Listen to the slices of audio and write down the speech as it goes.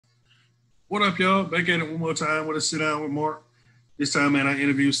What up, y'all? Back at it one more time with a sit down with Mark. This time, man, I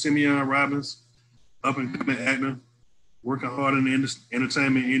interviewed Simeon Robbins, up and coming actor, working hard in the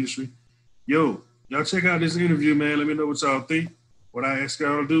entertainment industry. Yo, y'all check out this interview, man. Let me know what y'all think. What I ask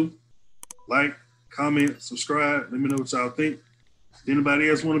y'all to do, like, comment, subscribe. Let me know what y'all think. If anybody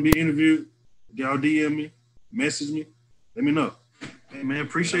else want to be interviewed, y'all DM me, message me. Let me know. Hey, man,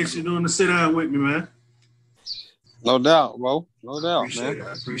 appreciate you doing the sit down with me, man. No doubt, bro. No doubt, Appreciate man. it.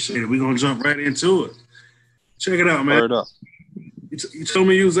 I appreciate it. We're going to jump right into it. Check it out, man. Word up. You told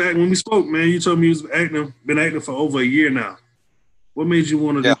me you was acting when we spoke, man. You told me you was been acting for over a year now. What made you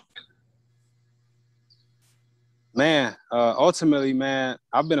want to do? Man, ultimately, man,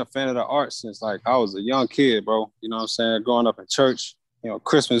 I've been a fan of the arts since like I was a young kid, bro. You know what I'm saying? Growing up in church,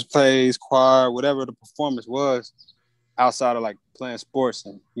 Christmas plays, choir, whatever the performance was, outside of like playing sports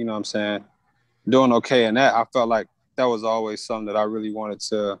and, you know what I'm saying, doing okay in that, I felt like that was always something that I really wanted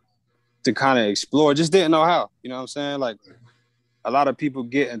to kind of explore. Just didn't know how, you know what I'm saying? Like a lot of people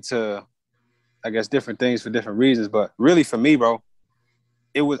get into, I guess, different things for different reasons, but really for me, bro,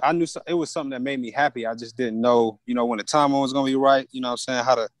 I knew it was something that made me happy. I just didn't know, when the timing was going to be right, you know what I'm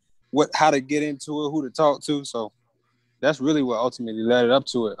saying? How to get into it, who to talk to. So that's really what ultimately led it up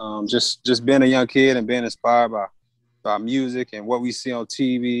to it. Just being a young kid and being inspired by music and what we see on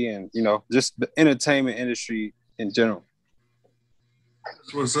TV and, just the entertainment industry in general.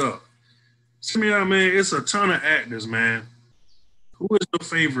 That's what's up. Simeon, man, it's a ton of actors, man. Who is your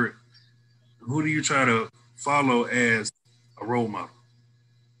favorite? Who do you try to follow as a role model?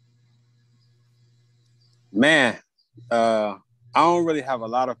 Man, I don't really have a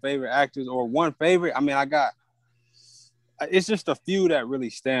lot of favorite actors or one favorite. I mean, it's just a few that really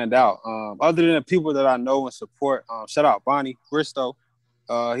stand out. Other than the people that I know and support, shout out Bonnie Bristow.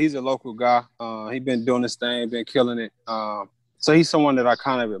 He's a local guy. He's been doing this thing, been killing it. So he's someone that I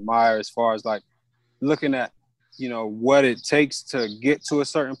kind of admire as far as like looking at, what it takes to get to a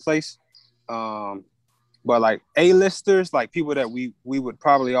certain place. But like A-listers, like people that we would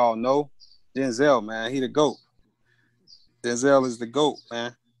probably all know, Denzel, man, he the GOAT. Denzel is the GOAT,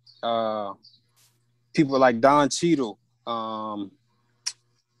 man. People like Don Cheadle, I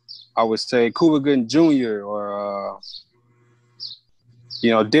would say Cuba Gooding Jr. or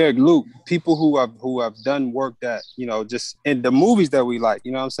Derek Luke, people who have done work that, just in the movies that we like,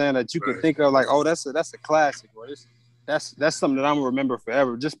 you know what I'm saying, that you can think of like, oh, that's a classic, or that's something that I'm gonna remember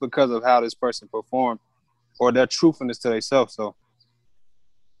forever just because of how this person performed or their truthfulness to themselves. So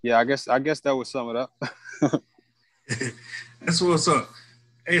yeah, I guess that would sum it up. That's what's up.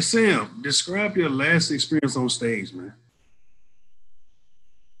 Hey, Sam, describe your last experience on stage, man.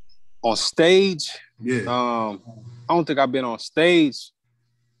 On stage? Yeah. I don't think I've been on stage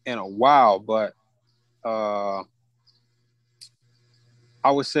in a while, but I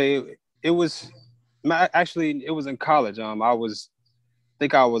would say it was in college. I was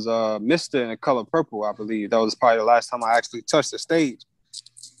Mr. in The Color Purple, I believe. That was probably the last time I actually touched the stage.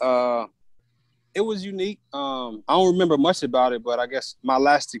 It was unique. I don't remember much about it, but I guess my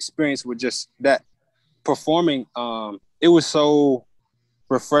last experience with just that performing, it was so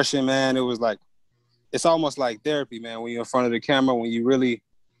refreshing, man. It was like, it's almost like therapy, man, when you're in front of the camera, when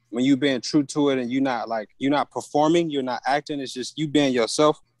you being true to it and you're not performing, you're not acting, it's just you being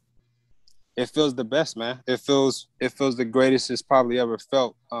yourself. It feels the best, man. It feels the greatest it's probably ever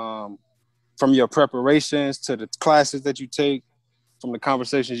felt. From your preparations to the classes that you take, from the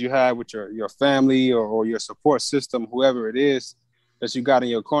conversations you have with your family or your support system, whoever it is that you got in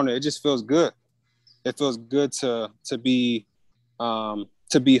your corner, it just feels good. It feels good to be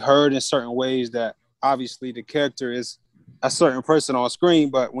heard in certain ways that obviously the character is a certain person on screen,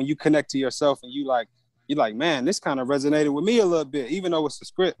 but when you connect to yourself and you're like, man, this kind of resonated with me a little bit, even though it's a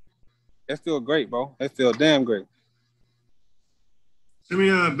script. It feels great, bro. It feels damn great. I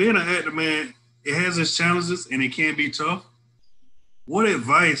mean, being an actor, man, it has its challenges and it can be tough. What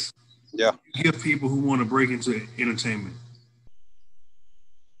advice you give people who want to break into entertainment?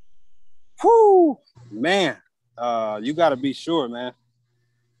 Whoo, man. You got to be sure, man.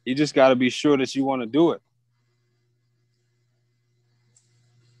 You just got to be sure that you want to do it.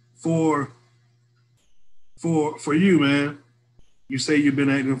 For you, man, you say you've been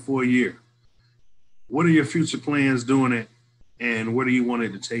acting for a year. What are your future plans doing it, and where do you want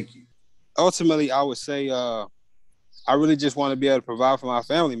it to take you? Ultimately, I would say I really just want to be able to provide for my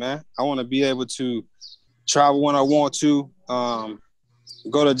family, man. I want to be able to travel when I want to, go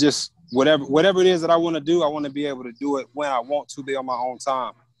to just whatever it is that I want to do. I want to be able to do it when I want to, be on my own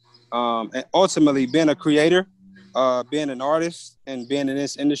time. And ultimately, being a creator, being an artist, and being in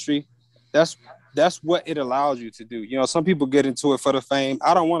this industry, that's that's what it allows you to do. You know, some people get into it for the fame.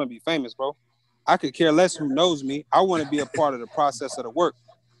 I don't want to be famous, bro. I could care less who knows me. I want to be a part of the process of the work.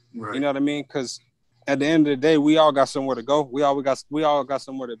 Right. You know what I mean? Because at the end of the day, we all got somewhere to go. We all got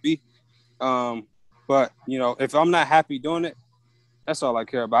somewhere to be. But you know, if I'm not happy doing it, that's all I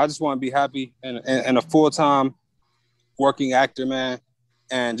care about. I just want to be happy and a full-time working actor, man,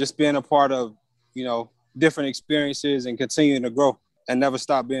 and just being a part of, you know, different experiences and continuing to grow and never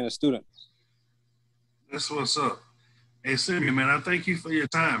stop being a student. That's what's up. Hey, Simeon, man, I thank you for your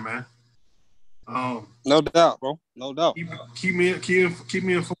time, man. No doubt, bro. No doubt. Keep me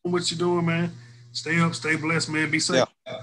informed what you're doing, man. Stay up, stay blessed, man. Be safe. Yeah.